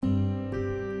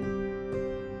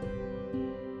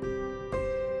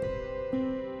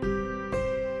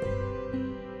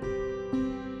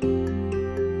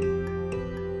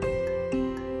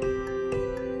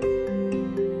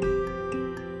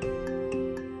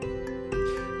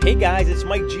Hey guys, it's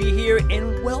Mike G here,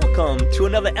 and welcome to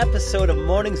another episode of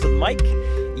Mornings with Mike,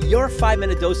 your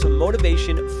 5-minute dose of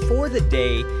motivation for the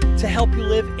day to help you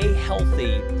live a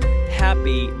healthy,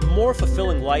 happy, more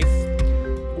fulfilling life.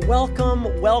 Welcome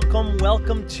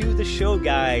to the show,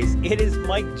 guys. It is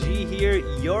Mike G here,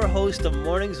 your host of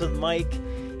Mornings with Mike,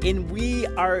 and we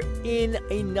are in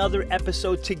another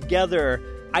episode together.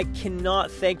 I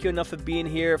cannot thank you enough for being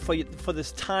here, for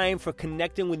this time, for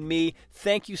connecting with me.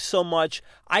 Thank you so much.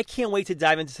 I can't wait to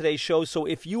dive into today's show. So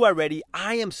if you are ready,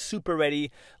 I am super ready.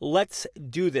 Let's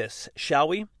do this, shall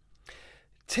we?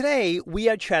 Today, we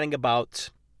are chatting about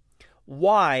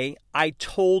why I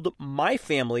told my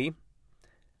family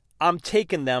I'm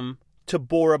taking them to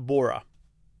Bora Bora.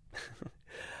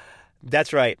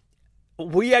 That's right.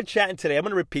 We are chatting today. I'm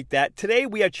going to repeat that. Today,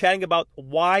 we are chatting about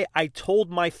why I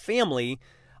told my family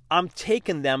I'm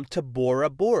taking them to Bora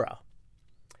Bora.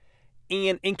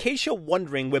 And in case you're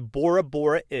wondering where Bora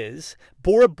Bora is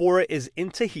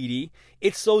in Tahiti.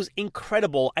 It's those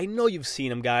incredible, I know you've seen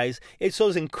them, guys. It's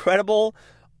those incredible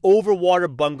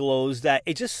overwater bungalows that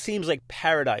it just seems like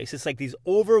paradise. It's like these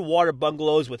overwater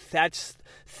bungalows with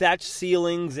thatched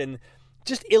ceilings, and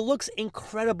just it looks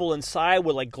incredible inside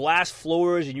with like glass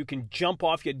floors, and you can jump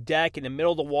off your deck in the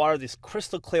middle of the water, these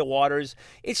crystal clear waters.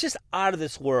 It's just out of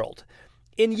this world.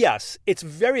 And yes, it's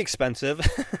very expensive.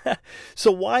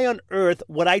 So why on earth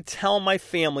would I tell my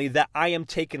family that I am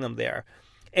taking them there?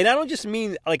 And I don't just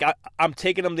mean like I'm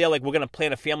taking them there like we're going to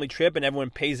plan a family trip and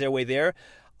everyone pays their way there.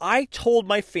 I told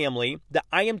my family that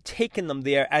I am taking them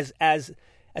there as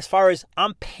far as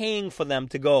I'm paying for them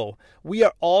to go. We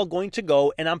are all going to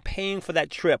go, and I'm paying for that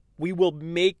trip. We will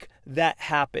make that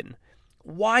happen.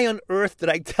 Why on earth did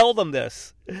I tell them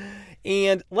this?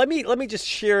 And let me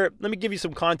give you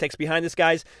some context behind this,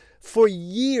 guys. For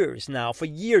years,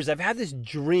 I've had this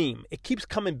dream. It keeps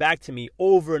coming back to me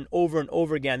over and over and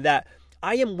over again that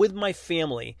I am with my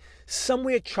family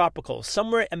somewhere tropical,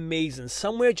 somewhere amazing,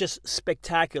 somewhere just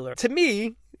spectacular. To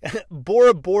me,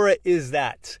 Bora Bora is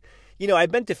that. You know,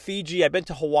 I've been to Fiji, I've been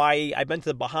to Hawaii, I've been to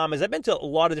the Bahamas, I've been to a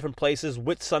lot of different places,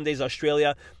 Whitsundays,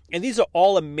 Australia, and these are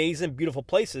all amazing, beautiful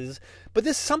places. But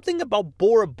there's something about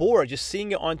Bora Bora, just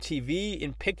seeing it on TV,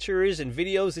 in pictures and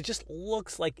videos, it just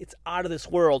looks like it's out of this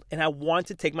world, and I want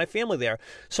to take my family there.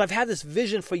 So I've had this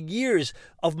vision for years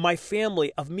of my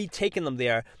family, of me taking them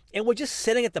there, and we're just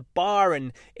sitting at the bar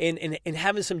and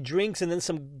having some drinks, and then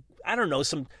some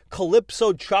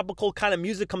calypso tropical kind of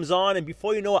music comes on, and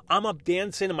before you know it, I'm up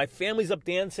dancing, and my family's up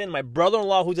dancing. My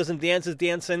brother-in-law, who doesn't dance, is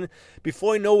dancing.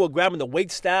 Before you know, we're grabbing the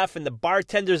wait staff and the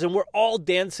bartenders, and we're all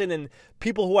dancing, and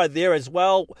people who are there as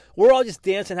well. We're all just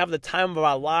dancing, having the time of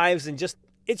our lives, and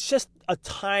it's just a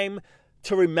time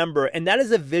to remember. And that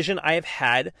is a vision I have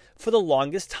had for the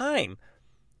longest time.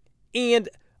 And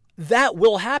that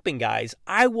will happen, guys.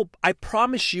 I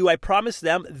promise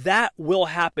them that will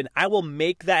happen. I will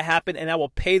make that happen, and I will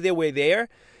pay their way there.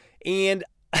 And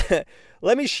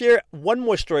let me share one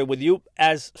more story with you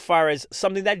as far as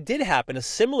something that did happen, a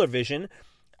similar vision.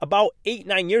 About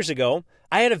 8-9 years ago,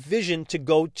 I had a vision to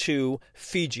go to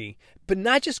Fiji. But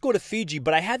not just go to Fiji,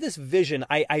 but I had this vision.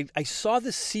 I saw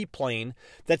this seaplane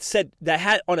that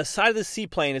had on the side of the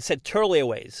seaplane, it said Turtle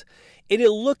Airways. And it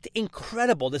looked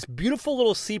incredible. This beautiful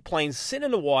little seaplane sitting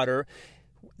in the water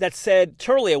that said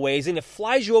Turtle Airways, and it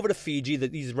flies you over to Fiji,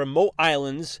 these remote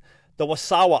islands, the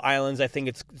Wasawa Islands, I think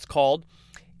it's called.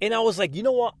 And I was like, you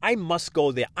know what? I must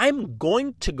go there. I'm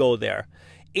going to go there.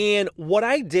 And what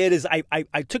I did is I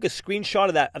took a screenshot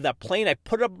of that plane. I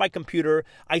put it up on my computer.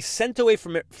 I sent away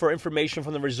for information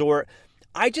from the resort.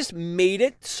 I just made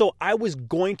it so I was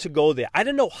going to go there. I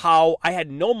didn't know how. I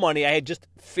had no money. I had just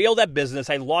failed at business.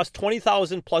 I lost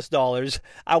 $20,000+.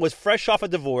 I was fresh off a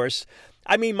divorce.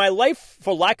 I mean, my life,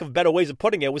 for lack of better ways of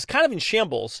putting it, was kind of in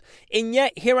shambles. And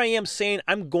yet, here I am saying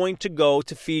I'm going to go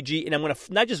to Fiji, and I'm going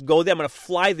to not just go there, I'm going to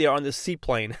fly there on this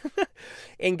seaplane.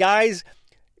 And guys,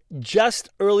 just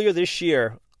earlier this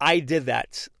year, I did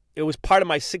that. It was part of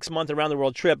my 6-month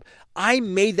around-the-world trip. I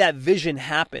made that vision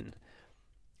happen.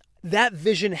 That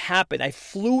vision happened. I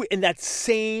flew in that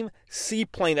same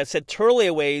seaplane that said Turtle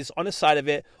Airways on the side of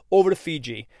it over to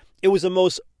Fiji. It was the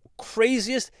most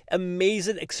craziest,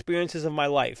 amazing experiences of my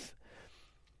life.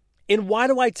 And why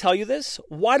do I tell you this?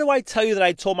 Why do I tell you that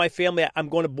I told my family I'm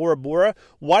going to Bora Bora?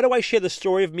 Why do I share the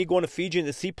story of me going to Fiji in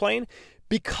the seaplane?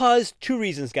 Because 2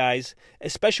 reasons, guys,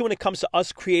 especially when it comes to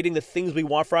us creating the things we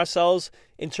want for ourselves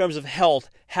in terms of health,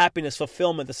 happiness,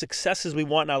 fulfillment, the successes we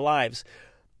want in our lives.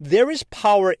 There is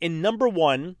power in, number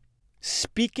one,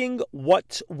 speaking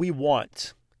what we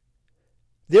want.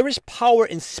 There is power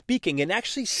in speaking and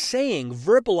actually saying,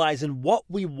 verbalizing what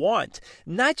we want.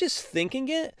 Not just thinking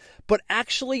it, but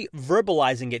actually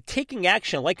verbalizing it, taking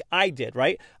action like I did,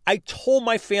 right? I told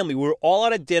my family, we were all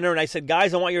out at dinner, and I said,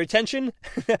 guys, I want your attention.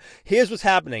 Here's what's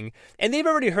happening. And they've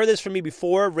already heard this from me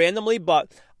before randomly, but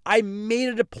I made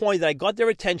it a point that I got their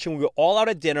attention. We were all out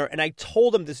at dinner, and I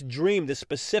told them this dream, this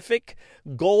specific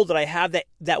goal that I have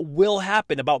that will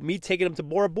happen about me taking them to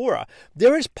Bora Bora.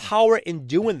 There is power in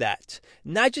doing that.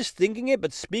 Not just thinking it,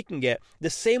 but speaking it. The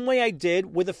same way I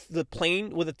did with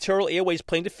the Turtle Airways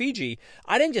plane to Fiji.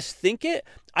 I didn't just think it.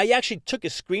 I actually took a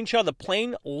screenshot of the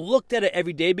plane, looked at it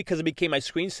every day because it became my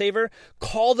screensaver,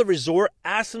 called the resort,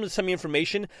 asked them to send me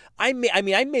information. I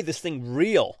made this thing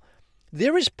real.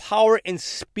 There is power in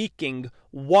speaking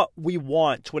what we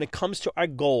want when it comes to our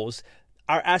goals,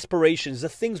 our aspirations, the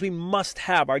things we must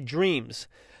have, our dreams.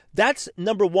 That's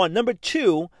number one. Number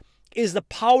two is the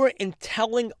power in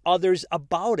telling others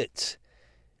about it.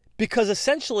 Because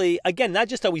essentially, again, not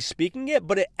just are we speaking it,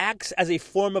 but it acts as a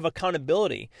form of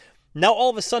accountability. Now all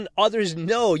of a sudden others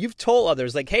know, you've told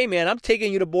others like, hey man, I'm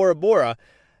taking you to Bora Bora.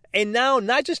 And now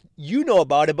not just you know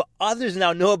about it, but others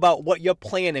now know about what you're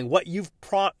planning, what you've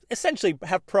essentially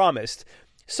have promised.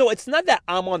 So it's not that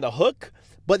I'm on the hook,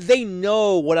 but they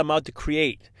know what I'm out to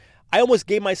create. I almost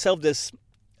gave myself this,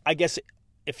 I guess,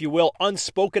 if you will,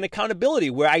 unspoken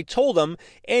accountability where I told them,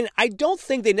 and I don't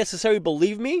think they necessarily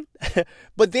believe me,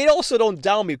 but they also don't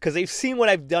doubt me because they've seen what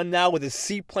I've done now with the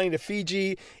seaplane to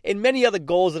Fiji and many other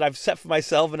goals that I've set for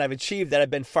myself and I've achieved that have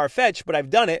been far-fetched, but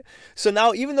I've done it. So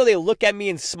now even though they look at me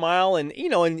and smile and, you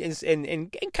know,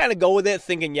 and kind of go with it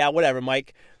thinking, yeah, whatever,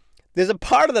 Mike, there's a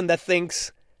part of them that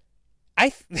thinks,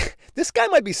 this guy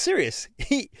might be serious.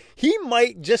 He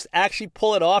might just actually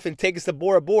pull it off and take us to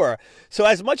Bora Bora. So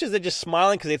as much as they're just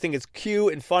smiling because they think it's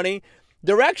cute and funny,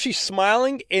 they're actually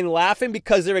smiling and laughing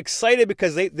because they're excited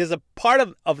because there's a part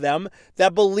of them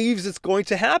that believes it's going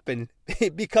to happen.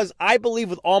 Because I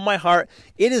believe with all my heart,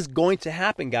 it is going to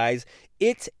happen, guys.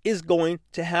 It is going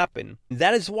to happen.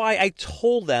 That is why I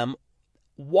told them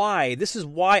This is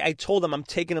why I told them I'm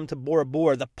taking them to Bora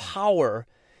Bora. The power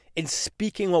in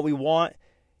speaking what we want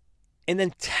and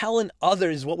then telling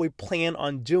others what we plan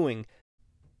on doing.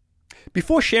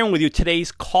 Before sharing with you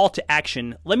today's call to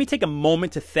action, let me take a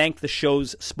moment to thank the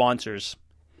show's sponsors.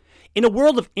 In a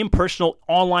world of impersonal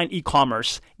online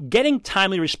e-commerce, getting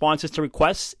timely responses to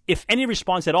requests, if any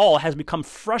response at all, has become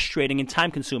frustrating and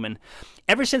time-consuming.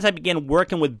 Ever since I began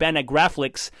working with Ben at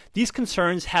Graflix, these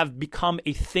concerns have become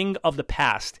a thing of the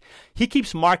past. He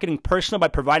keeps marketing personal by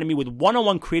providing me with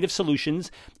one-on-one creative solutions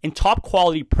and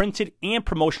top-quality printed and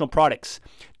promotional products.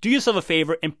 Do yourself a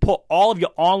favor and put all of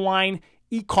your online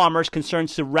e-commerce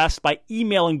concerns to rest by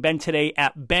emailing Ben today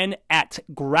at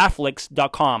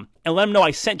ben@graflix.com and let him know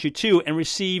I sent you too and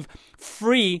receive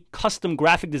free custom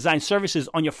graphic design services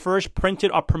on your first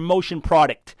printed or promotion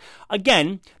product.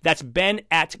 Again, that's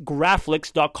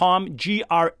ben@graflix.com,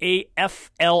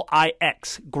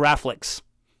 Graflix, Graflix.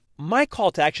 My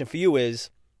call to action for you is,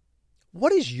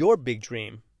 what is your big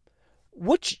dream?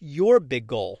 What's your big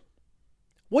goal?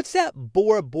 What's that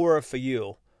Bora Bora for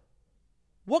you?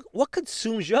 What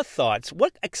consumes your thoughts?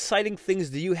 What exciting things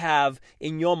do you have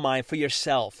in your mind for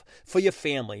yourself, for your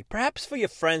family, perhaps for your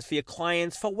friends, for your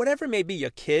clients, for whatever it may be, your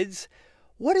kids?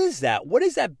 What is that? What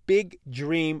is that big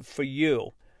dream for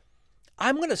you?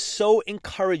 I'm going to so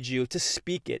encourage you to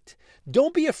speak it.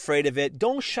 Don't be afraid of it.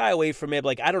 Don't shy away from it.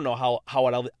 Like, I don't know how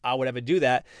I would ever do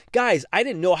that. Guys, I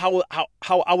didn't know how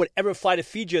I would ever fly to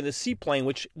Fiji on the seaplane,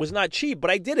 which was not cheap,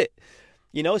 but I did it.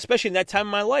 You know, especially in that time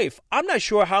of my life. I'm not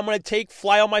sure how I'm going to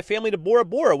fly all my family to Bora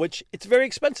Bora, which it's very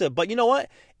expensive. But you know what?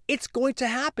 It's going to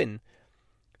happen.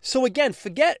 So again,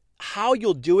 forget how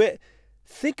you'll do it.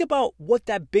 Think about what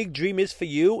that big dream is for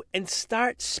you and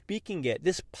start speaking it.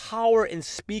 This power in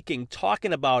speaking,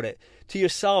 talking about it to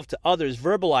yourself, to others,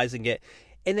 verbalizing it.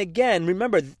 And again,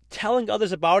 remember, telling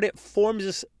others about it forms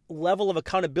this level of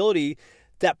accountability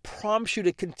that prompts you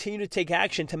to continue to take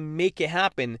action to make it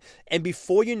happen. And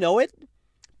before you know it,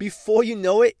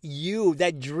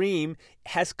 that dream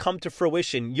has come to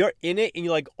fruition. You're in it and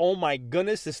you're like, oh my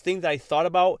goodness, this thing that I thought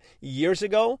about years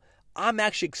ago, I'm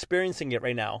actually experiencing it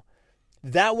right now.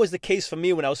 That was the case for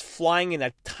me when I was flying in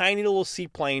that tiny little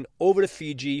seaplane over to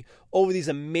Fiji, over these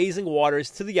amazing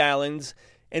waters to the islands.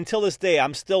 Until this day,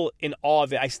 I'm still in awe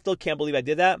of it. I still can't believe I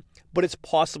did that. But it's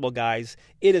possible, guys.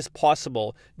 It is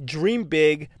possible. Dream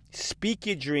big, speak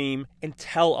your dream, and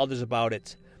tell others about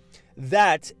it.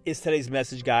 That is today's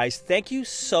message, guys. Thank you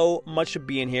so much for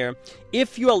being here.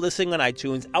 If you are listening on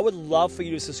iTunes, I would love for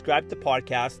you to subscribe to the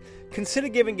podcast. Consider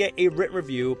giving it a written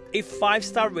review, a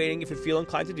 5-star rating if you feel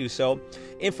inclined to do so.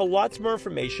 And for lots more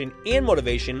information and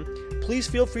motivation, please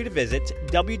feel free to visit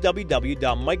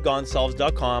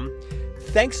www.mikegonsalves.com.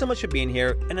 Thanks so much for being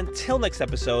here. And until next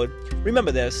episode,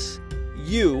 remember this,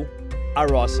 you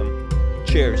are awesome.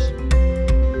 Cheers.